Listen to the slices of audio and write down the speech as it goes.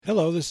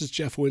Hello, this is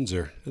Jeff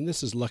Windsor, and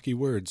this is Lucky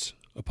Words,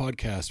 a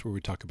podcast where we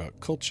talk about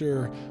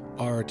culture,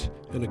 art,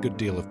 and a good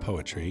deal of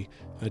poetry,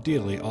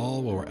 ideally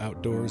all while we're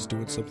outdoors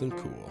doing something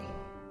cool.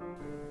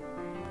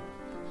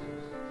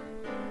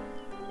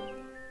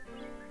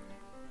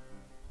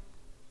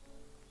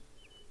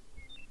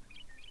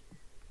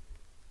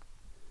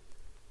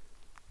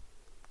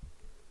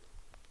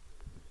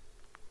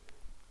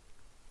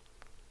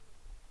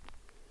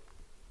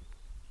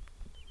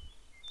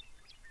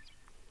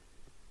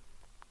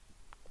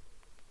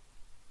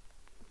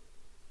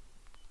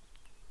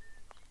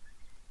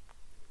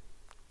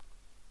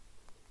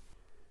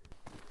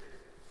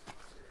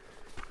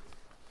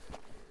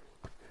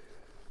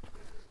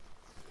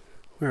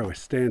 Where I was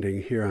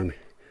standing here on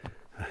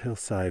a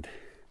hillside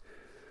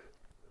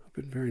up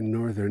at the very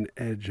northern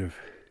edge of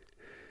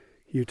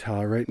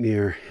Utah, right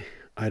near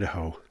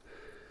Idaho.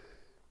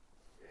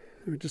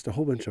 There were just a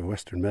whole bunch of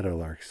western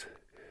meadowlarks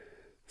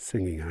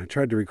singing. I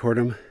tried to record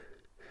them.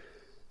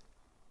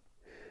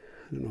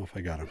 I don't know if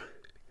I got them.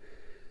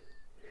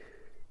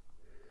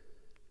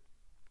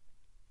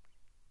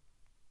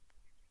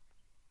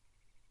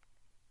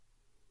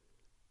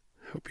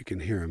 I hope you can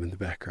hear them in the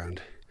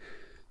background,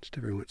 just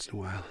every once in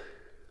a while.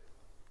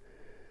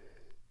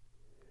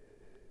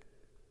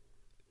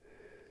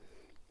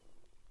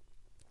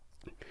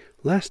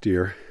 Last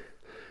year,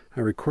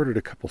 I recorded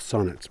a couple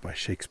sonnets by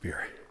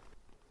Shakespeare.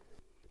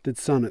 Did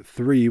Sonnet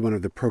 3, one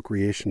of the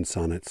procreation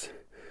sonnets,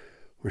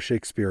 where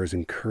Shakespeare is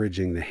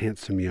encouraging the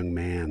handsome young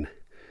man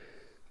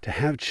to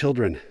have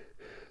children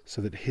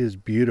so that his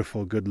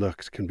beautiful good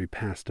looks can be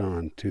passed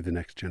on to the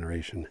next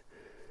generation.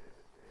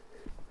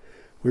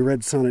 We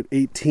read Sonnet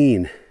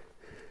 18,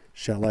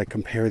 Shall I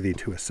Compare Thee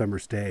to a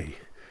Summer's Day,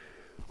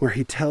 where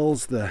he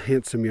tells the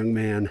handsome young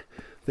man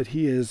that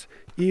he is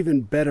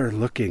even better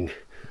looking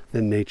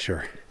than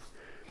nature.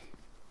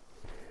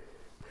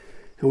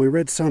 And we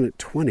read Sonnet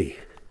 20,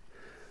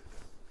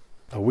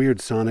 a weird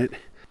sonnet,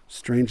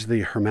 strangely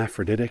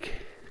hermaphroditic,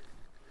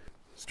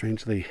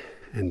 strangely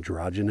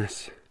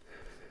androgynous,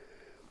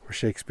 where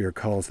Shakespeare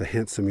calls the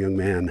handsome young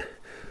man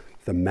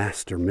the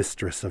master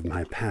mistress of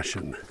my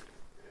passion.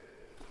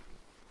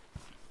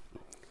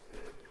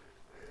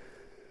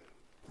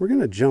 We're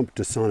going to jump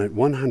to Sonnet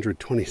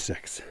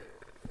 126.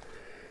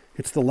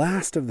 It's the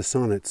last of the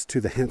sonnets to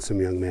the handsome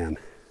young man.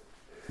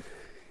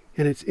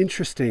 And it's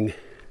interesting,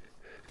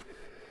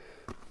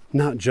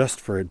 not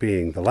just for it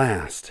being the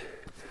last,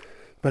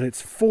 but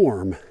its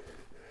form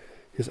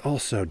is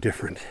also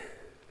different.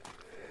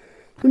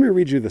 Let me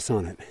read you the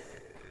sonnet.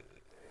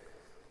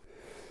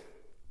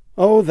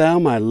 O thou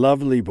my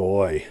lovely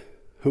boy,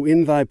 who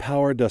in thy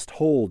power dost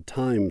hold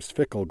time's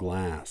fickle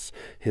glass,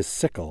 his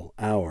sickle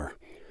hour,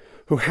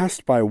 who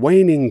hast by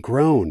waning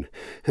grown,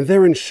 and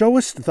therein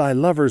showest thy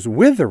lover's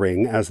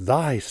withering as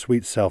thy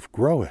sweet self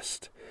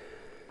growest.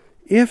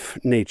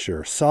 If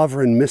nature,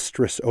 sovereign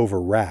mistress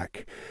over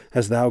wrack,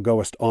 as thou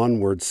goest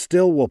onward,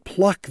 still will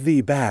pluck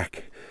thee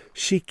back,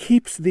 she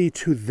keeps thee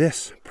to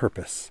this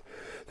purpose,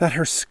 that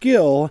her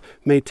skill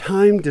may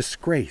time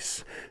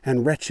disgrace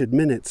and wretched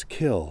minutes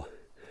kill.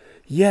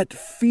 Yet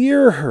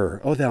fear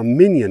her, O thou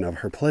minion of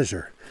her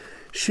pleasure.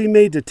 She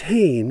may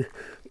detain,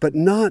 but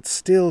not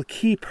still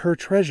keep her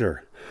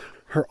treasure.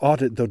 Her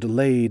audit, though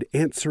delayed,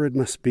 answered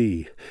must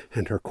be,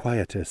 and her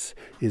quietus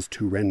is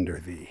to render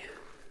thee.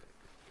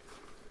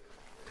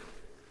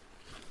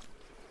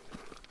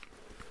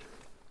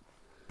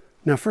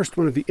 Now, first,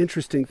 one of the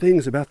interesting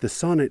things about this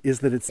sonnet is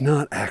that it's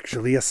not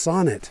actually a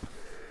sonnet.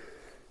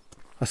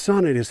 A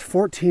sonnet is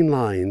 14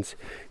 lines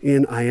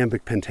in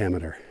iambic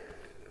pentameter.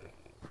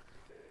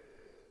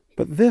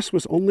 But this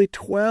was only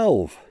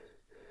 12.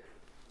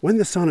 When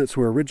the sonnets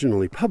were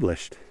originally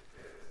published,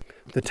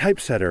 the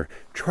typesetter,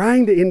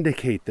 trying to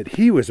indicate that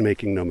he was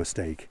making no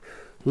mistake,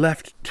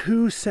 left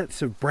 2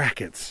 sets of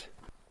brackets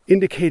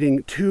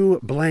indicating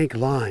 2 blank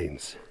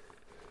lines.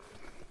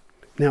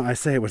 Now, I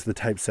say it was the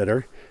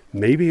typesetter.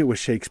 Maybe it was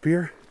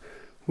Shakespeare.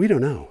 We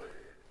don't know.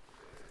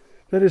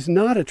 That is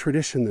not a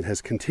tradition that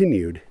has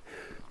continued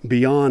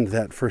beyond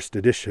that first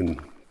edition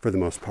for the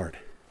most part.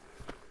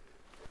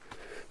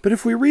 But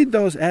if we read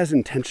those as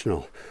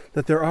intentional,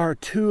 that there are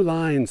 2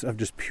 lines of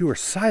just pure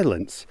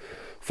silence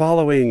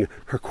following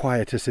her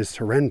quietus is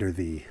to render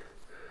thee,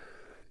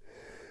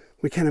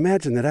 we can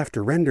imagine that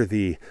after render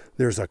thee,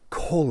 there's a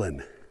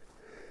colon,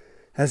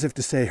 as if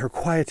to say her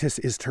quietus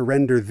is to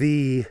render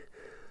thee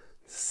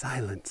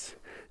silence,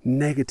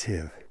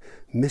 negative,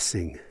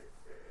 missing,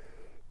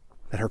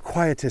 that her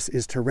quietus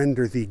is to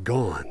render thee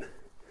gone,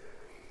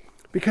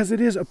 because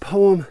it is a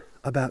poem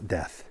about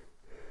death.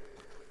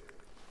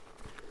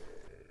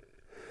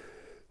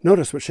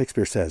 Notice what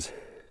Shakespeare says.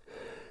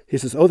 He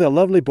says, O thou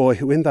lovely boy,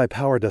 who in thy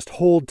power dost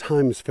hold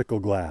time's fickle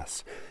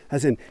glass.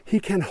 As in, he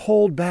can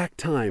hold back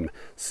time,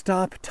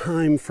 stop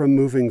time from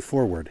moving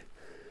forward.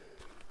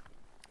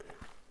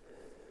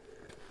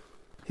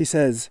 He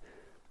says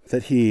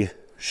that he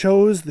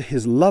shows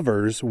his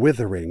lover's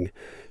withering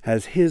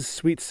as his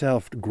sweet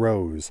self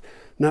grows.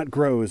 Not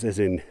grows as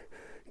in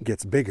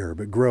gets bigger,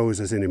 but grows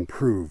as in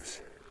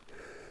improves.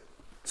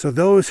 So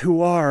those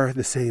who are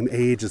the same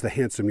age as the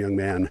handsome young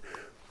man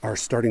are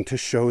starting to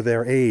show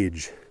their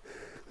age.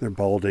 They're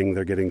balding,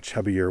 they're getting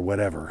chubbier,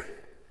 whatever.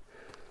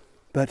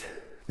 But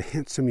the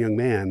handsome young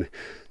man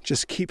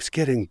just keeps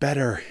getting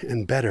better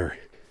and better.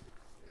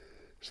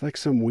 It's like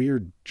some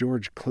weird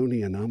George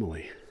Clooney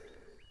anomaly.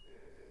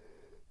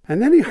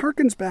 And then he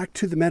harkens back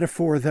to the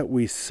metaphor that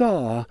we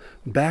saw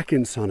back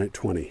in Sonnet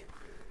 20.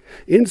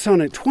 In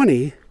Sonnet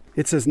 20,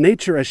 it says,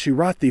 nature as she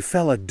wrought thee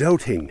fell a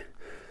doting.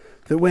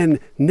 That when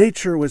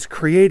nature was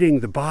creating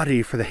the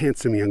body for the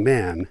handsome young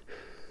man,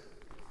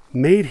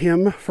 made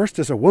him first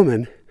as a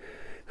woman,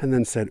 and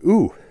then said,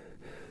 ooh,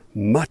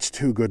 much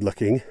too good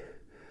looking.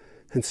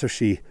 And so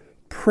she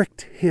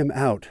pricked him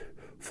out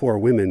for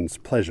women's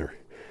pleasure.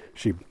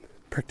 She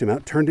pricked him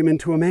out, turned him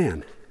into a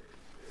man.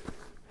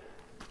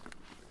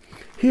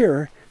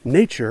 Here,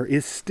 nature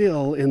is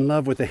still in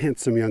love with the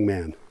handsome young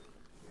man.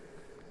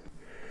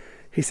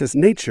 He says,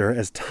 nature,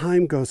 as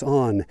time goes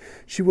on,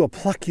 she will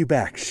pluck you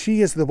back.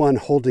 She is the one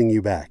holding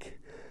you back.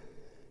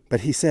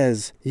 But he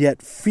says,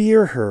 yet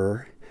fear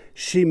her,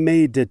 she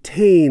may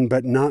detain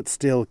but not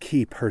still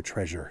keep her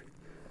treasure.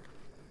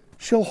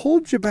 She'll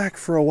hold you back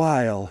for a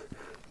while,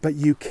 but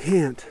you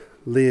can't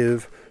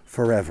live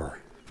forever.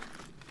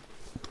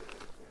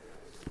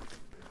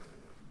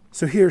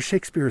 So here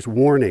Shakespeare is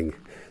warning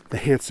the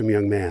handsome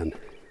young man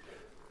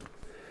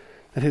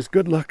that his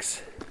good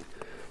looks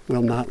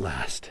will not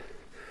last.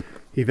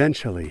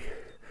 Eventually,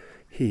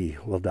 he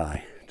will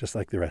die, just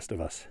like the rest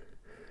of us.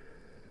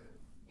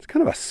 It's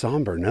kind of a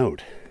somber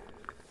note.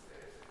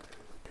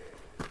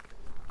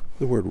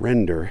 The word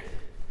render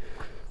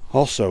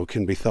also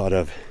can be thought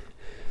of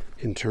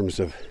in terms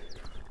of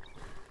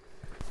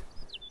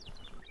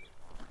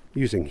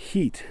using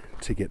heat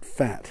to get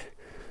fat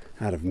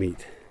out of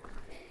meat.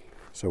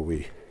 So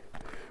we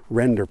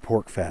render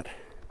pork fat.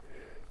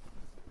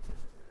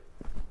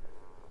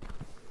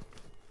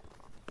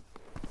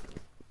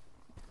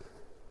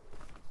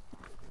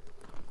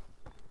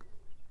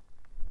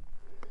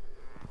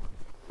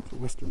 There's a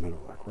western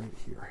meadowlark right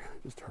here. I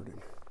just heard him.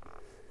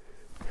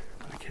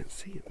 I can't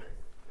see him.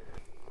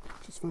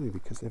 It's just funny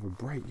because they have a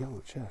bright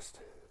yellow chest.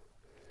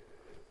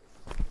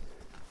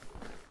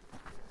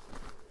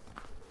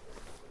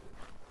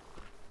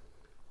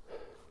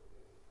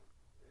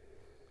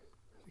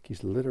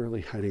 He's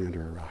literally hiding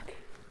under a rock.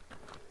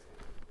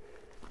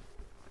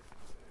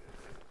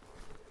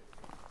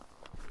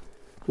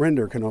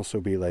 Render can also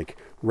be like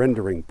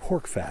rendering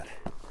pork fat.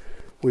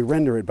 We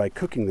render it by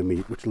cooking the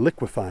meat, which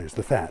liquefies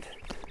the fat.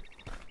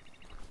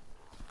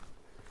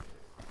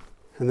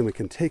 And then we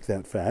can take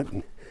that fat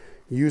and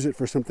use it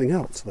for something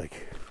else,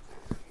 like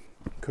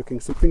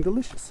cooking something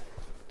delicious.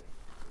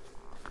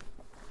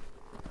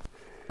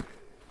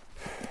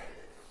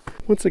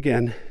 Once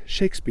again,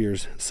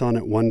 Shakespeare's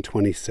Sonnet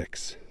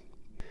 126.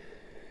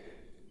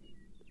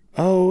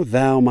 O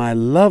thou, my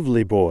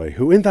lovely boy,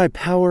 who in thy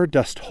power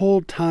dost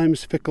hold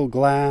time's fickle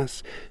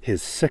glass,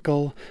 his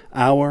sickle,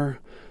 hour,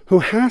 who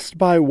hast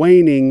by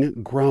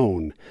waning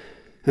grown,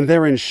 and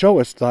therein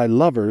showest thy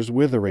lovers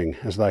withering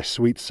as thy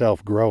sweet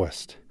self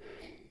growest.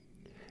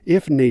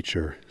 If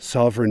nature,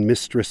 sovereign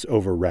mistress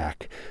over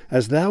wrack,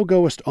 as thou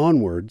goest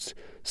onwards,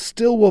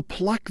 still will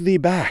pluck thee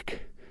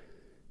back,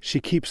 she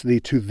keeps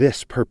thee to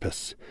this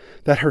purpose,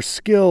 that her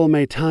skill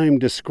may time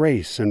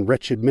disgrace and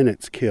wretched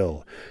minutes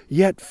kill.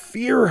 Yet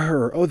fear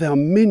her, O thou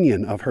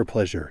minion of her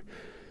pleasure.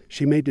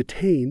 She may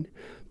detain,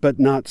 but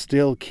not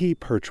still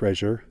keep her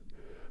treasure.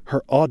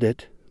 Her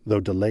audit,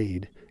 though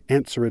delayed,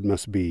 answered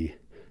must be,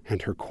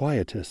 and her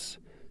quietus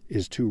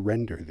is to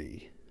render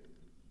thee.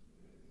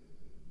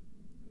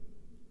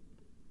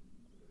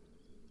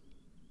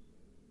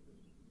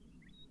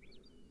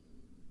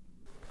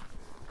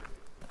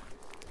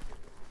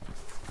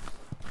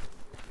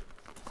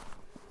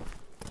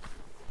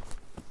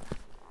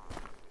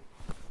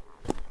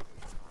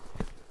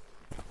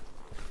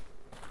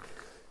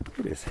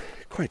 It is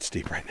quite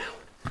steep right now.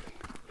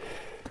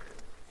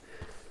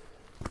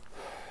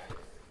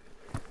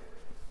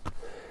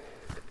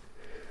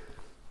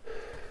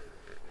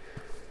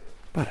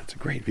 But it's a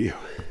great view.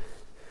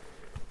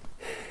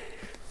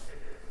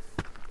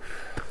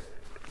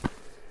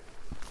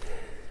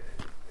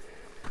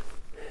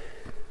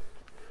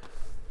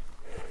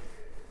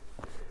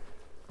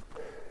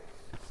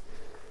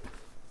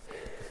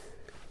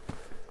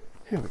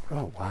 Here we go.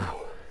 Oh, wow.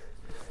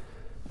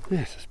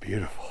 This is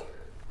beautiful.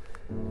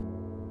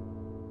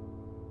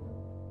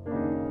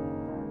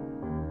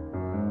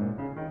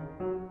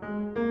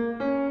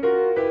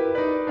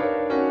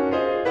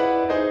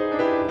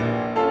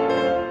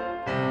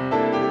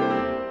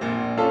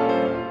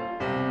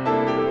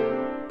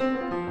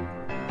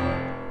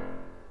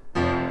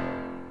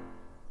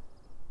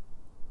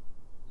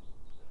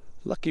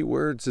 Lucky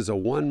Words is a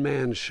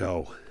one-man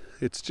show.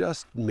 It's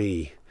just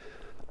me.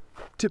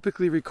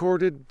 Typically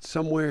recorded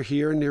somewhere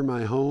here near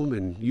my home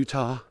in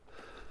Utah.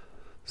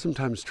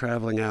 Sometimes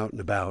traveling out and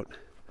about.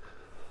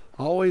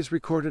 Always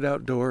recorded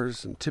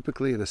outdoors and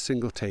typically in a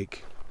single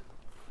take.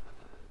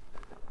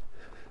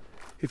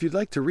 If you'd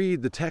like to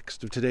read the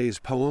text of today's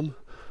poem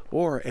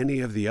or any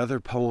of the other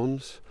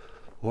poems,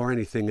 or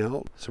anything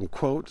else, some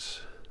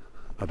quotes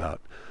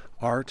about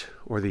art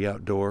or the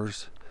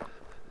outdoors.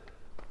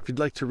 If you'd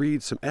like to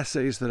read some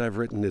essays that I've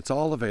written, it's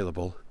all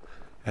available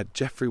at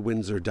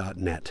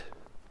jeffreywindsor.net.